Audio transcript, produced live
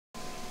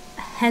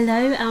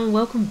Hello and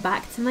welcome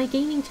back to my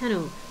gaming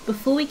channel.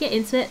 Before we get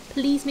into it,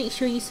 please make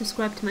sure you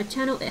subscribe to my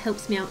channel. It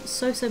helps me out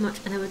so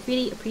much and I would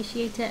really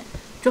appreciate it.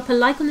 Drop a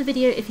like on the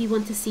video if you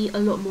want to see a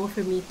lot more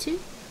from me too.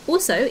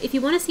 Also, if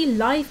you want to see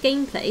live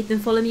gameplay, then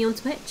follow me on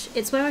Twitch.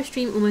 It's where I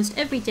stream almost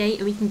every day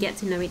and we can get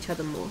to know each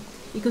other more.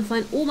 You can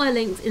find all my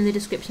links in the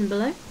description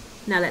below.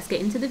 Now let's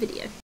get into the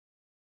video.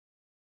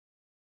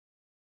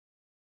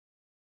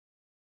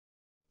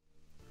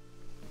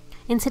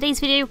 In today's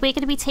video, we're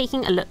going to be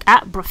taking a look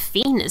at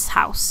Broffina's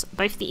house,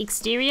 both the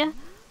exterior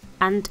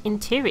and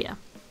interior.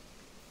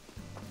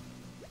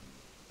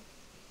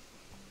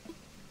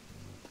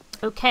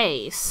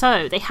 Okay,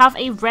 so they have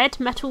a red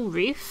metal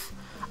roof,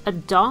 a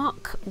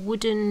dark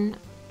wooden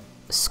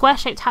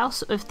square-shaped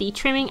house with the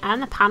trimming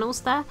and the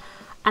panels there,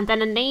 and then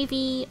a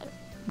navy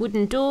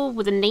wooden door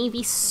with a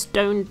navy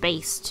stone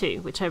base too,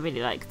 which I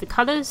really like. The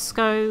colours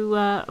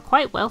go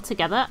quite well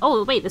together.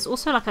 Oh wait, there's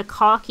also like a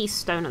khaki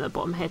stone at the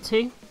bottom here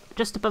too.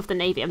 Just above the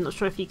navy. I'm not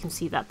sure if you can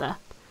see that there.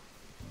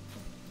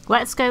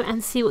 Let's go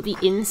and see what the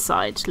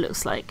inside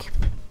looks like.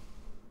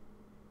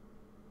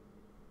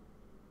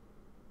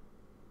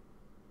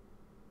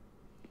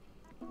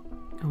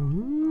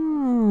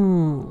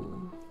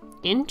 Ooh,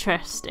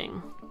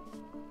 interesting.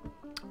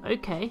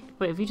 Okay,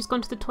 wait, have you just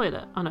gone to the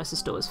toilet? Oh no, it's the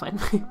store, it's fine.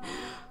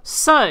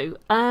 So,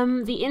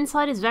 the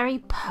inside is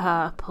very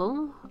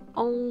purple,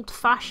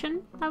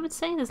 old-fashioned, I would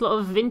say. There's a lot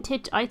of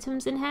vintage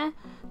items in here.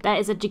 There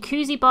is a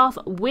jacuzzi bath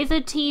with a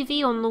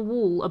TV on the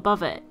wall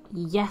above it.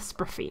 Yes,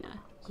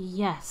 Broffina.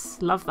 Yes,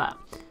 love that.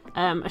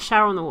 A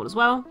shower on the wall as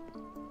well.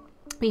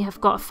 We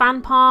have got a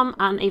fan palm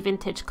and a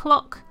vintage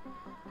clock.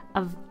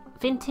 A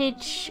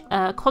vintage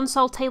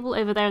console table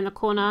over there in the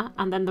corner.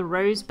 And then the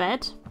rose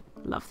bed.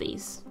 Love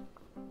these.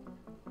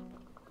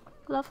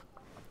 Love.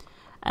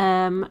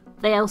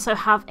 They also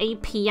have a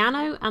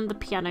piano and the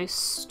piano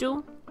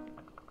stool.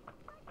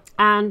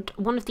 And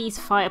one of these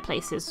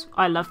fireplaces.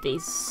 I love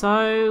these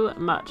so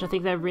much. I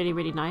think they're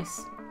really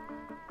nice.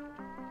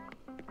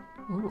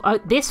 Ooh, oh,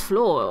 this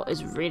floor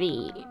is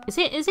really... Is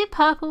it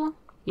purple?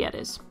 Yeah, it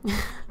is.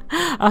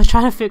 I was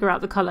trying to figure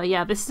out the colour.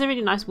 Yeah, this is a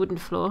really nice wooden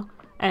floor.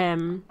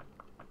 I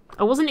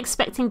wasn't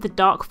expecting the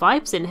dark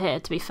vibes in here,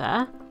 to be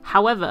fair.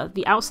 However,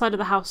 the outside of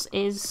the house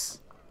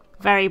is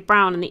very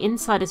brown and the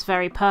inside is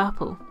very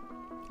purple.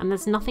 And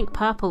there's nothing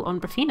purple on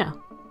Broffina.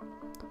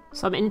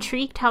 So I'm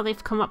intrigued how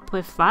they've come up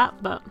with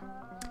that, but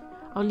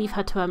I'll leave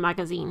her to her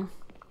magazine.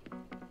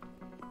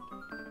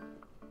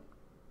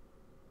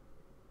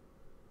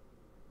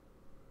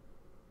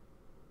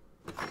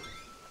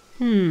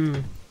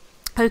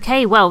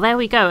 Okay, well, there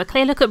we go. A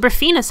clear look at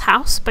Broffina's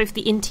house, both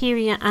the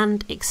interior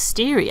and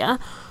exterior.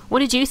 What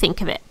did you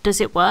think of it?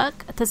 Does it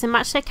work? Does it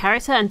match their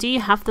character? And do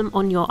you have them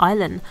on your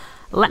island?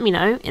 Let me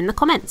know in the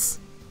comments.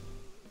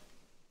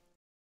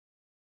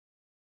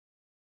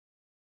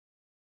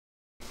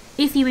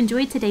 If you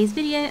enjoyed today's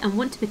video and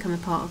want to become a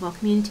part of our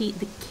community,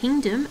 The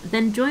Kingdom,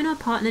 then join our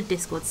partner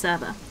Discord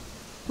server.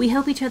 We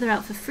help each other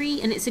out for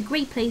free and it's a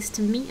great place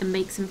to meet and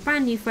make some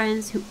brand new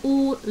friends who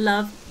all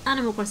love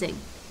Animal Crossing.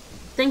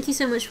 Thank you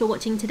so much for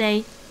watching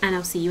today and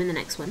I'll see you in the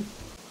next one.